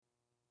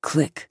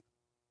Click,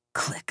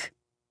 click,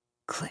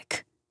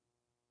 click.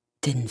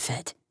 Didn't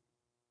fit.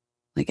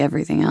 Like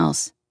everything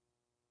else.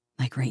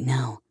 Like right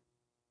now.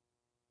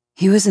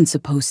 He wasn't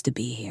supposed to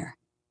be here.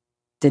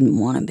 Didn't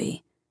want to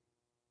be.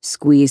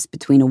 Squeezed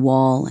between a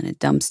wall and a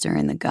dumpster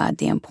in the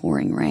goddamn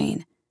pouring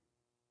rain.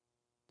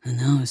 Who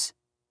knows?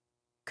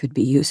 Could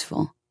be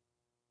useful.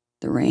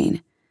 The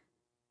rain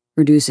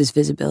reduces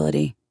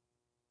visibility,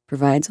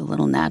 provides a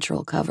little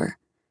natural cover.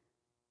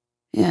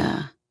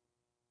 Yeah,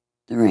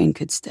 the rain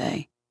could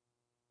stay.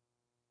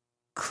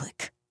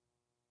 Click,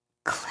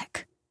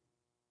 click.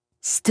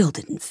 Still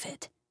didn't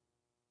fit.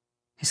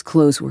 His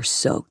clothes were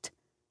soaked.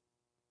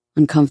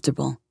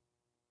 Uncomfortable,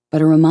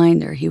 but a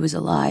reminder he was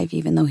alive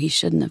even though he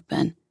shouldn't have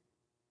been.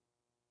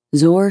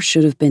 Zor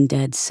should have been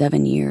dead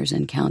 7 years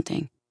and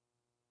counting.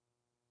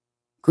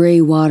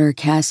 Gray water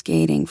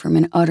cascading from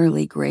an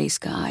utterly gray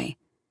sky.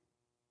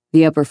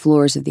 The upper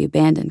floors of the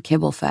abandoned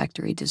kibble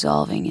factory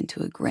dissolving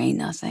into a gray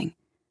nothing.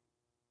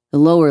 The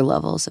lower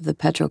levels of the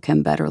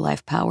Petrochem Better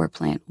Life power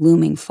plant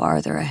looming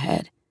farther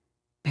ahead,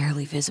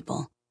 barely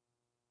visible.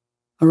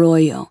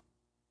 Arroyo.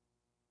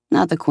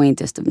 Not the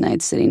quaintest of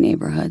Night City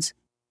neighborhoods.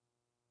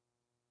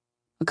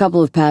 A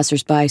couple of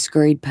passers-by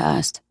scurried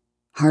past,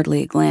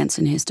 hardly a glance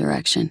in his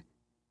direction.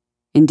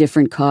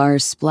 Indifferent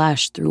cars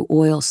splashed through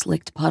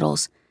oil-slicked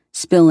puddles,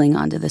 spilling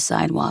onto the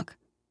sidewalk.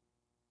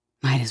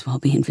 Might as well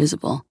be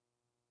invisible.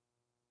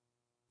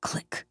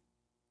 Click,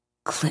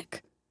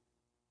 click.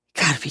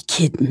 You gotta be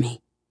kidding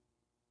me.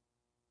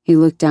 He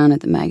looked down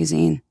at the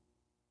magazine.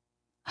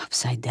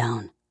 Upside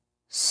down.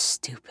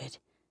 Stupid.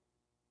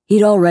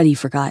 He'd already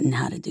forgotten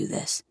how to do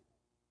this.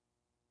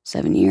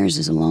 7 years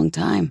is a long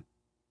time.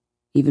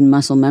 Even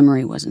muscle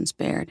memory wasn't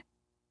spared.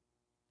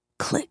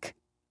 Click.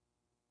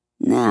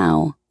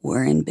 Now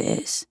we're in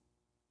biz.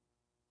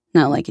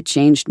 Not like it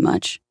changed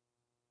much.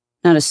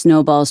 Not a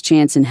snowball's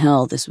chance in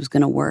hell this was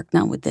gonna work,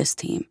 not with this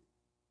team.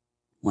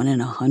 1 in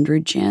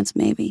 100 chance,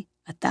 maybe?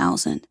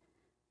 1,000?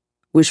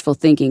 Wishful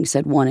thinking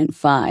said 1 in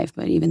 5,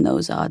 but even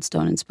those odds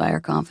don't inspire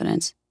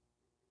confidence.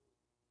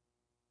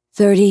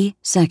 30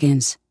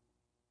 seconds,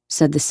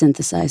 said the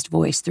synthesized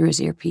voice through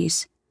his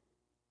earpiece.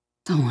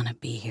 Don't want to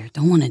be here,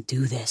 don't want to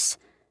do this.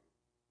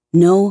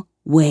 No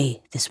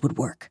way this would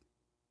work.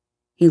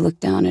 He looked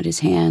down at his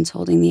hands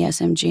holding the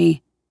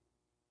SMG.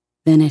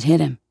 Then it hit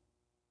him.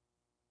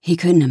 He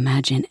couldn't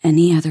imagine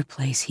any other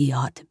place he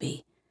ought to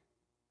be.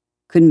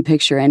 Couldn't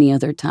picture any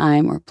other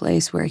time or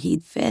place where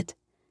he'd fit.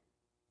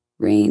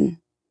 Rain,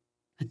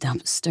 a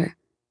dumpster,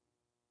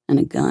 and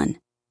a gun.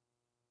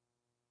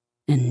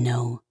 And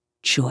no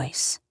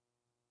choice.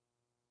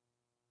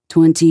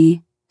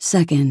 20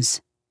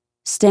 seconds.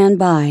 Stand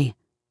by.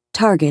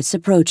 Targets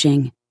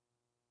approaching.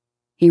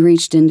 He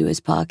reached into his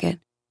pocket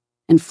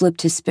and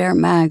flipped his spare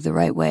mag the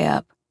right way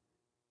up.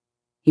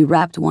 He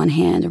wrapped one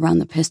hand around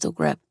the pistol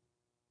grip,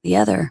 the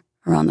other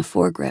around the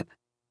foregrip.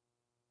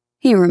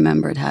 He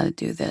remembered how to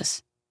do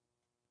this.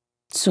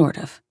 Sort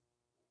of.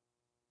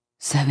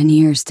 7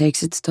 years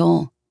takes its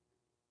toll.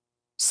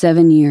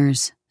 7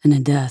 years and a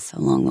death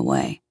along the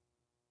way.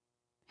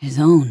 His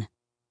own.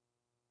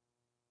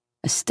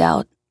 A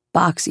stout,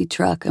 boxy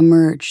truck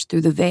emerged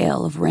through the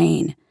veil of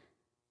rain,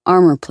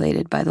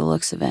 armor-plated by the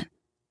looks of it.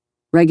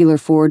 Regular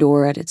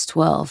 4-door at its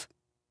 12,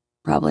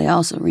 probably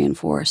also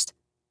reinforced.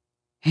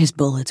 His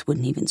bullets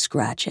wouldn't even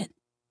scratch it.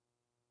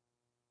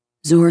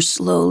 Zor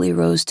slowly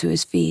rose to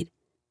his feet,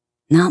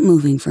 not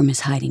moving from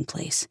his hiding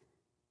place.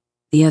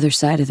 The other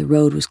side of the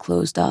road was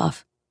closed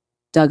off,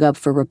 dug up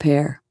for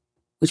repair,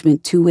 which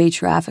meant two-way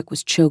traffic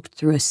was choked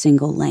through a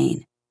single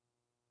lane.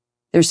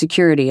 Their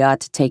security ought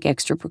to take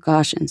extra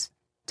precautions,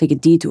 take a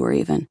detour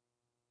even.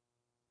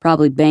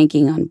 Probably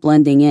banking on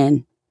blending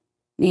in.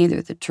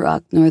 Neither the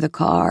truck nor the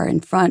car in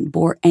front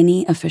bore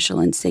any official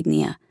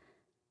insignia.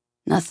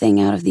 Nothing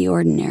out of the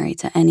ordinary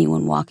to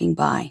anyone walking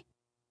by.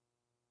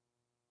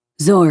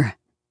 Zor,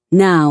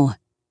 now,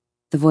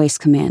 the voice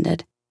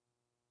commanded.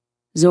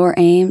 Zor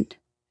aimed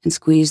and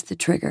squeezed the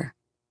trigger.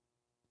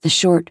 The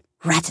short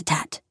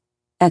rat-a-tat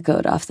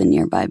echoed off the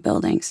nearby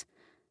buildings.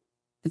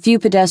 The few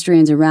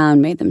pedestrians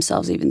around made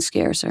themselves even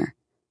scarcer.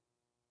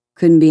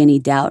 Couldn't be any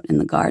doubt in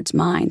the guards'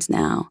 minds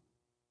now.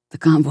 The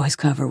convoy's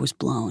cover was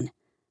blown.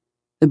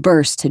 The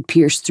burst had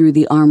pierced through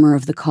the armor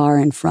of the car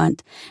in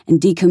front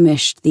and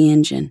decommissioned the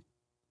engine.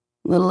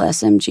 Little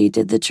SMG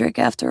did the trick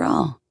after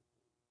all.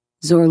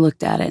 Zor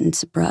looked at it in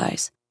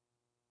surprise.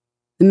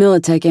 The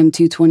Militech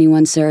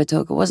M221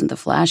 Saratoga wasn't the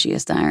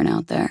flashiest iron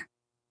out there,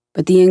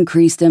 but the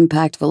increased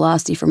impact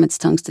velocity from its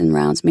tungsten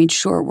rounds made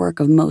short work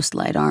of most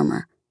light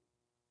armor.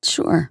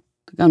 Sure,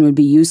 the gun would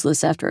be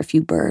useless after a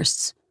few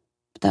bursts,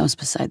 but that was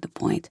beside the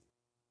point.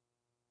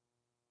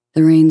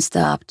 The rain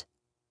stopped.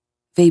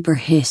 Vapor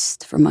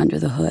hissed from under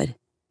the hood.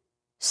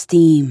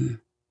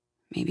 Steam,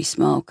 maybe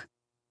smoke.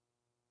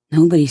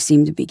 Nobody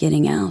seemed to be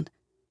getting out.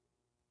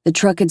 The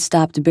truck had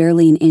stopped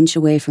barely an inch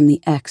away from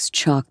the X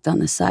chalked on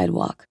the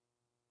sidewalk,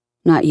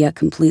 not yet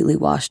completely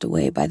washed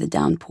away by the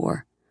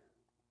downpour.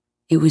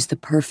 It was the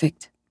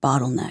perfect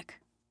bottleneck.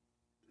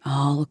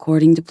 All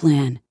according to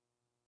plan.